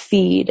unique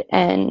feed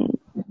and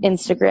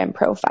Instagram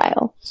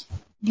profile.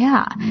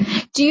 Yeah.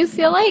 Do you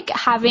feel like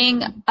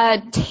having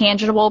a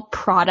tangible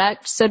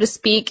product, so to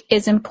speak,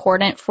 is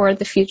important for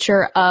the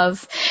future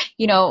of,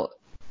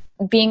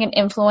 being an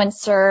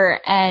influencer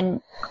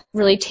and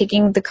really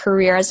taking the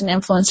career as an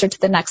influencer to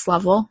the next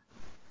level?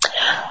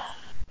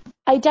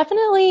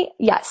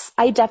 Yes,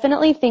 I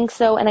definitely think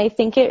so. And I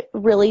think it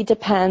really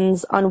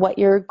depends on what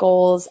your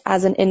goals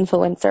as an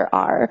influencer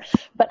are.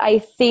 But I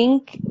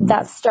think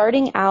that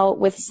starting out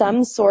with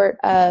some sort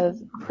of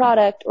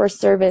product or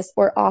service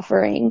or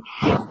offering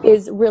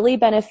is really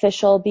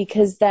beneficial,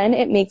 because then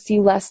it makes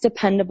you less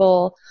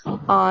dependable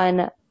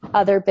on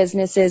other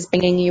businesses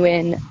bringing you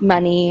in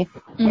money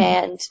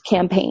and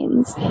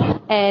campaigns.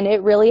 And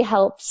it really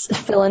helps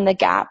fill in the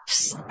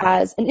gaps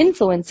as an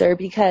influencer,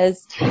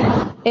 because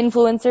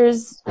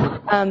influencers,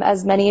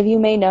 as many of you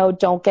may know,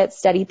 don't get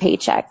steady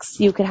paychecks.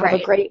 You could have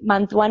a great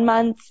month one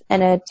month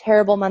and a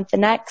terrible month the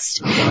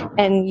next.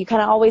 And you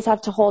kind of always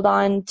have to hold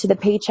on to the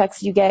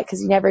paychecks you get,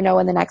 because you never know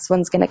when the next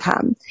one's going to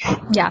come.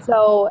 Yeah.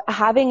 So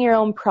having your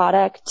own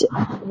product,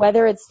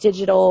 whether it's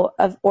digital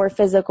or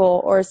physical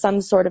or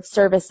some sort of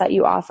service that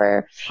you offer,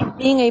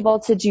 being able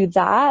to do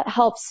that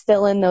helps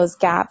fill in those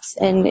gaps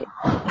and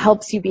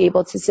helps you be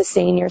able to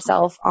sustain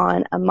yourself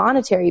on a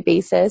monetary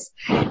basis.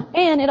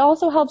 And it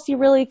also helps you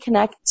really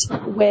connect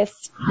with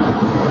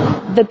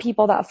the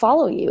people that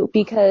follow you,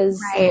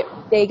 because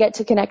they get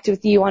to connect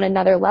with you on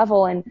another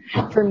level. And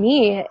for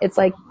me, it's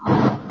like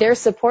they're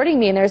supporting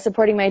me and they're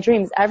supporting my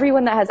dreams.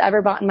 Everyone that has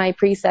ever bought my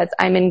presets,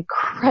 I'm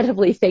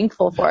incredibly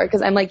thankful for,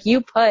 because I'm like,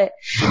 you put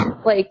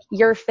like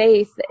your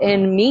faith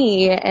in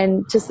me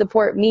and to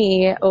support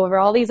me over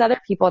all these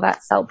other people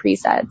that sell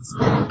presets,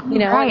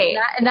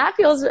 and that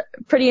feels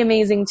pretty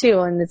amazing too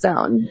on its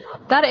own.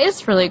 That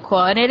is really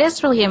cool. And it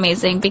is really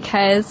amazing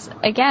because,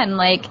 again,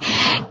 like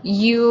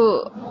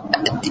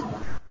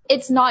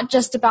it's not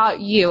just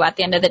about you at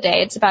the end of the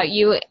day. It's about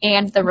you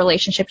and the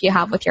relationship you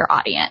have with your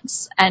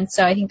audience. And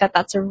so I think that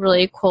that's a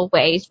really cool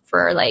way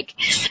for like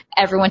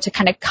everyone to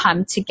kind of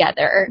come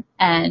together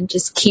and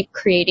just keep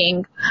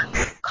creating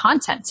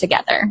content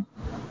together.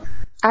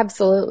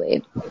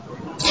 Absolutely.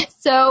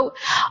 So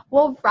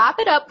we'll wrap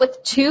it up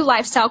with 2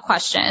 lifestyle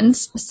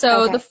questions.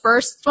 So The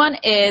first one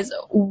is,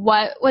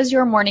 what was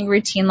your morning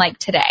routine like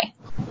today?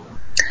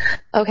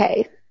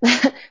 Okay.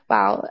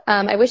 Wow.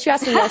 I wish you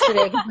asked me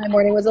yesterday, because my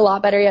morning was a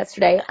lot better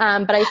yesterday.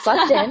 But I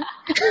slept in.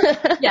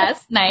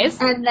 Yes.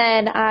 Nice. And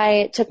then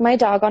I took my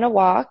dog on a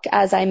walk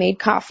as I made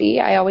coffee.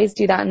 I always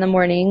do that in the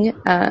morning.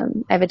 I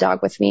have a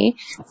dog with me.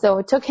 So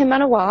I took him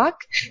on a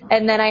walk.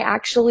 And then I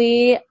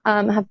actually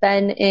have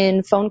been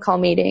in phone call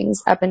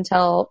meetings up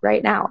until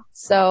right now.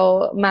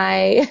 So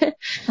my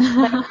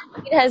routine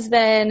has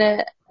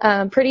been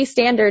pretty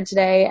standard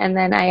today. And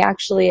then I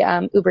actually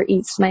Uber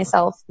Eats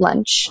myself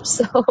lunch.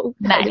 So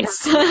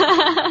nice.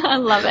 I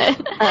love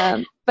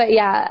it. But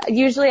yeah,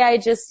 usually I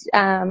just,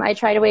 I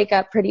try to wake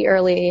up pretty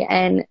early,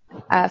 and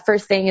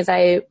first thing is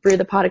I brew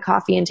the pot of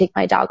coffee and take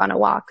my dog on a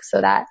walk so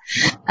that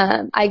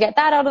I get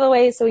that out of the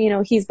way. So,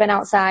 he's been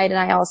outside, and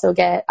I also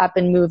get up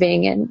and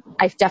moving, and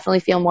I definitely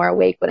feel more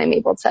awake when I'm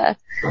able to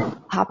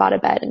hop out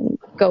of bed and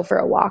go for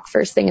a walk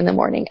first thing in the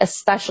morning,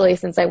 especially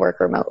since I work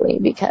remotely,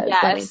 because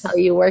let me tell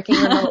you,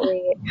 working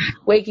remotely,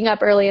 waking up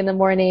early in the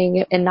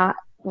morning and not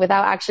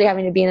without actually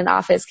having to be in an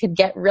office could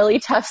get really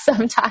tough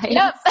sometimes.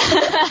 Yep.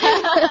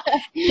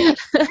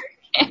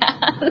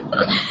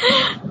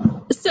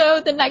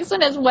 So the next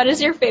one is, what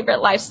is your favorite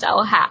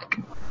lifestyle hack?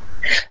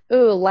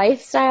 Ooh,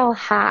 lifestyle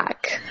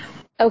hack.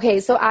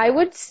 Okay, so I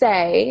would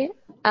say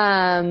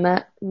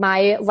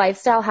my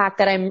lifestyle hack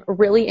that I'm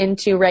really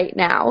into right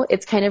now,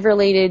 it's kind of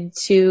related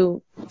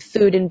to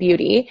food and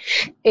beauty,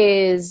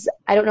 is,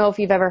 I don't know if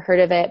you've ever heard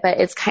of it, but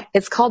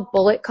it's called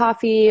bullet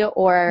coffee,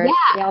 or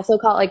we also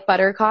call it like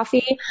butter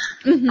coffee.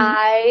 Mm-hmm.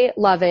 I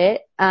love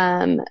it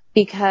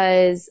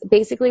because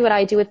basically what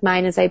I do with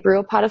mine is I brew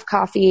a pot of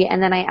coffee,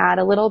 and then I add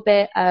a little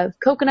bit of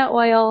coconut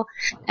oil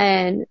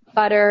and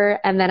butter,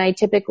 and then I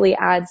typically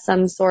add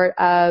some sort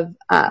of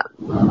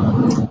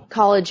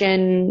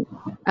collagen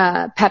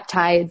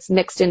peptides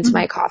mixed into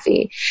my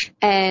coffee.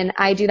 And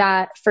I do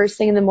that first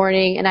thing in the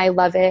morning, and I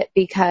love it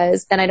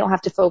because then I don't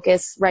have to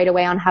focus right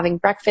away on having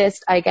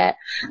breakfast. I get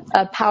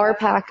a power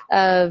pack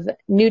of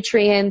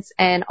nutrients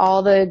and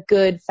all the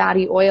good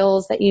fatty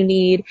oils that you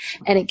need,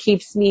 and it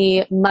keeps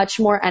me much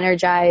more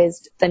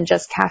energized than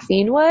just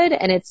caffeine would,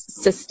 and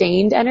it's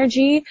sustained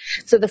energy.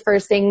 So the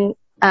first thing,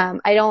 I'm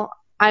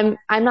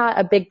not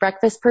a big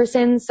breakfast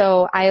person,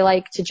 so I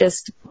like to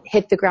just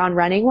hit the ground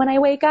running when I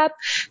wake up.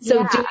 So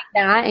doing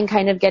that and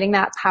kind of getting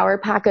that power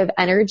pack of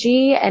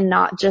energy, and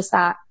not just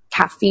that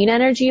caffeine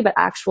energy, but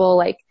actual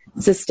like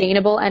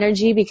sustainable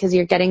energy, because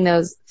you're getting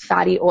those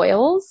fatty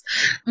oils,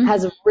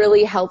 has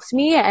really helped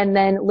me. And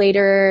then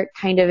later,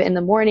 kind of in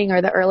the morning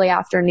or the early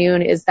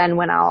afternoon, is then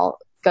when I'll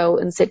go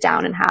and sit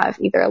down and have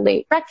either a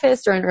late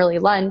breakfast or an early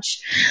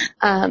lunch.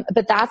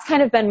 But that's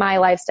kind of been my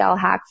lifestyle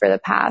hack for the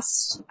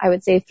past, I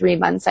would say 3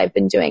 months. I've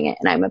been doing it,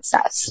 and I'm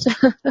obsessed.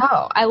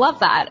 Oh, I love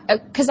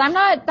that. 'Cause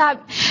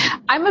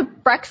I'm a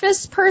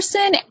breakfast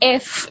person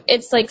if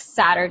it's like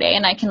Saturday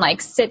and I can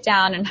like sit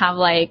down and have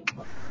like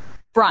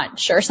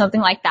brunch or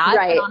something like that.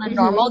 Right. But on a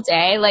normal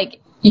day, like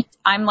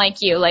I'm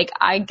like you, like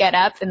I get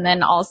up and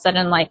then all of a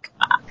sudden like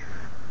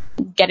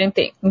getting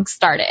things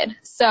started.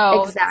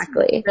 So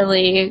exactly.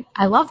 Really,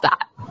 I love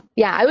that.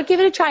 Yeah, I would give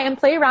it a try and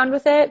play around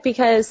with it,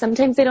 because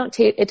sometimes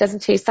it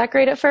doesn't taste that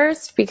great at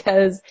first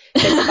because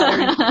it's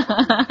butter.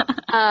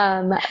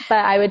 But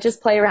I would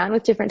just play around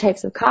with different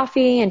types of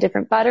coffee and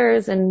different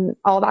butters and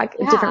all that,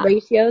 different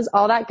ratios,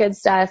 all that good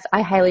stuff.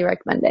 I highly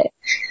recommend it.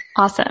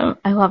 Awesome.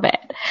 I love it.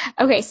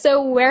 Okay.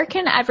 So where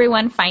can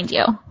everyone find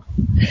you?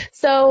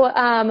 So,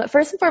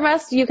 first and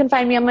foremost, you can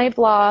find me on my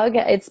blog.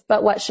 It's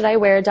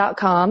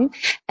butwhatshouldiwear.com.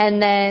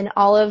 And then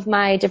all of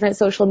my different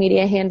social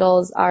media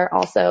handles are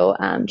also,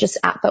 just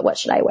at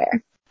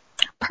butwhatshouldiwear.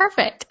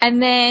 Perfect. And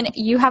then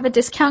you have a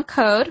discount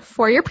code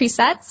for your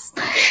presets.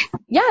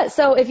 Yeah.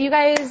 So if you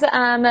guys,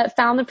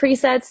 found the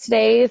presets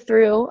today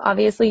through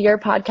obviously your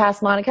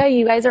podcast, Monica,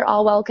 you guys are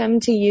all welcome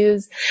to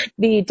use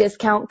the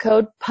discount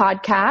code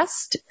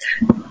podcast.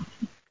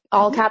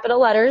 All capital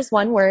letters,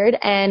 one word,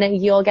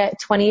 and you'll get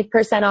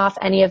 20% off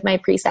any of my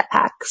preset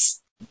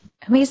packs.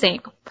 Amazing.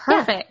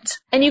 Perfect. Yeah.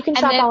 And you can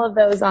shop all of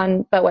those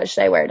on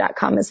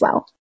butwhatshouldiwear.com as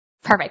well.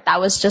 Perfect.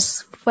 That was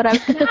just what I was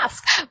going to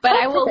ask. But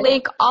I will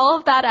link all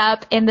of that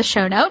up in the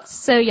show notes,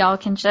 so y'all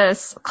can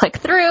just click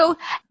through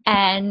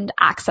and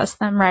access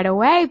them right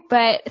away.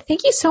 But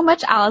thank you so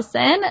much,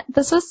 Allison.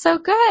 This was so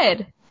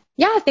good.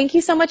 Yeah, thank you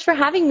so much for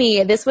having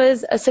me. This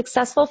was a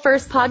successful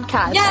first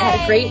podcast. Yay! I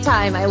had a great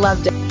time. I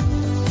loved it.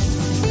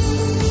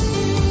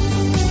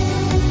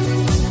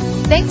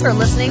 Thanks for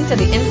listening to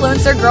the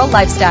Influencer Girl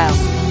Lifestyle.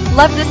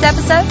 Love this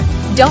episode?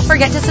 Don't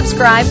forget to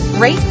subscribe,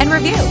 rate, and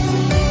review.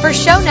 For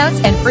show notes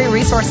and free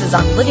resources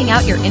on living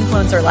out your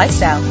influencer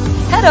lifestyle,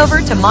 head over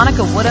to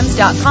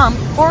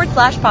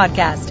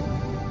monicawoodhams.com/podcast.